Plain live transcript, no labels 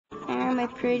are my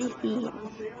pretty feet.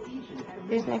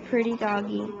 There's my pretty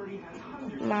doggy,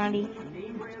 Lottie.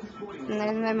 And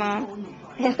there's my mom.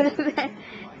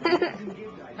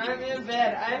 I'm in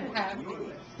bed. I'm happy.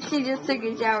 She just took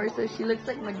a shower, so she looks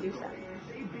like Medusa.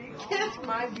 Kiss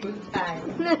my blue tie.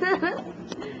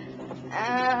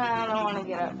 I don't want to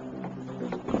get up.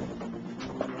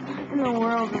 What in the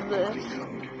world is this?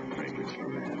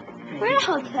 We're in a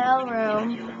hotel room.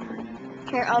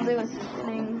 Here, I'll do a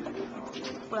thing.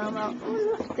 Well,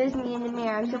 there's me in the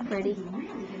mirror. I'm so pretty.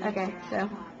 Okay, so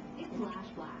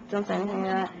don't say anything to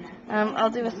that. I'll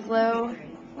do a slow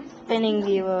spinning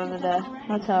view of the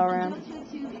hotel room.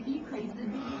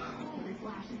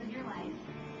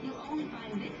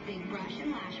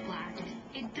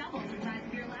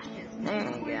 There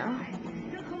you go.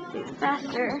 Do it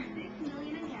faster.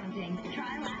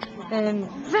 And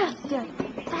faster,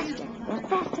 faster, and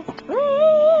faster.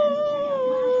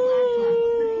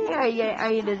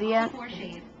 Are you dizzy yet?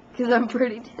 Because I'm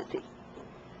pretty dizzy.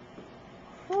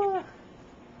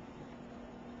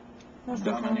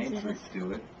 Dominatrix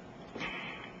do it.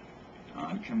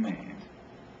 On command.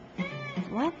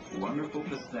 What? Wonderful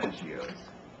pistachios.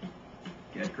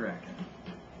 Get cracking.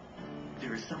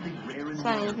 There is something rare and It's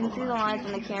funny, you can see the lines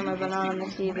on the camera, but not on the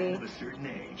TV.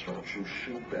 Don't you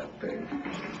shoot that thing.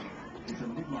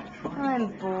 I'm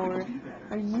bored.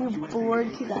 Are you bored?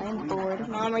 Because I am bored.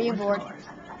 Mom, are you bored?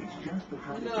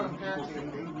 No, I'm happy.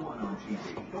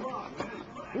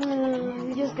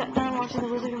 We just got done watching The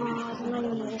Wizard of Oz, and my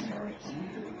knees hurt.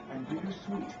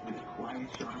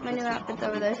 My new outfit's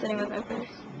over there, sitting with my purse.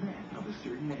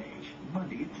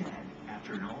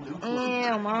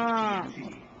 Ew, Mom.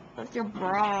 Put your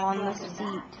bra on the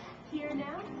seat. Here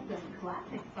now, some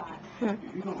classic spots.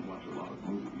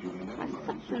 My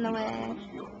foot's in the way.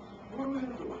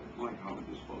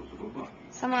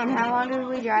 So, Mom, how long did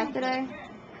we drive today?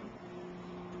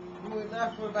 We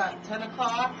left for about 10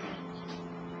 o'clock.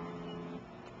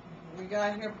 We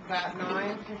got here about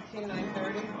 9:15,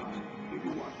 9:30.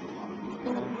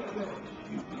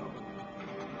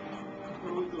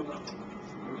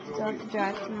 Still have to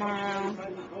drive tomorrow.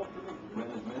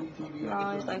 I'm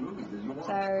always like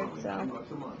tired, so I'm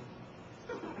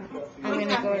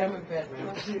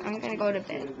gonna go to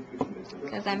bed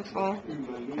because I'm full.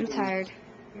 I'm tired.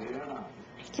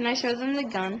 Can I show them the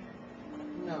gun?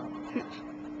 No.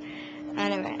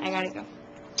 Anyway, I gotta go.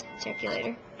 Check you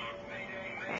later.